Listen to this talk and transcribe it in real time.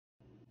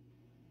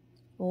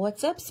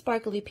What's up,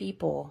 sparkly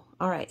people?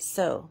 All right,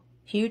 so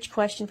huge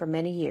question for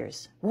many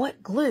years.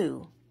 What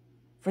glue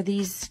for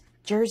these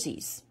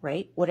jerseys,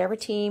 right? Whatever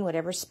team,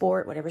 whatever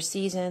sport, whatever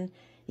season.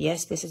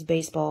 Yes, this is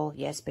baseball.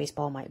 Yes,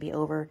 baseball might be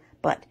over,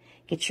 but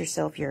get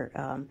yourself your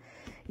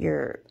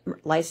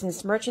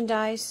licensed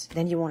merchandise.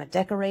 Then you want to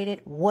decorate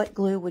it. What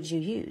glue would you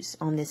use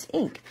on this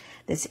ink?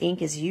 This ink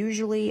is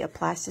usually a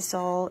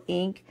plastisol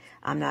ink.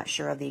 I'm not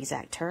sure of the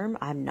exact term.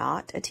 I'm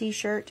not a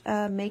t-shirt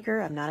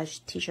maker. I'm not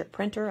a t-shirt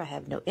printer. I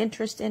have no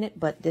interest in it,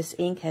 but this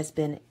ink has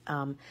been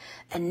a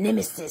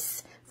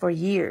nemesis for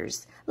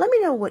years. Let me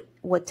know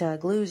what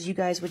glues you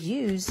guys would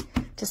use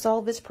to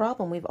solve this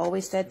problem. We've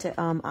always said to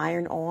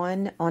iron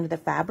onto the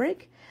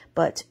fabric,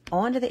 but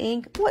onto the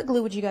ink, what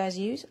glue would you guys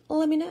use?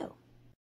 Let me know.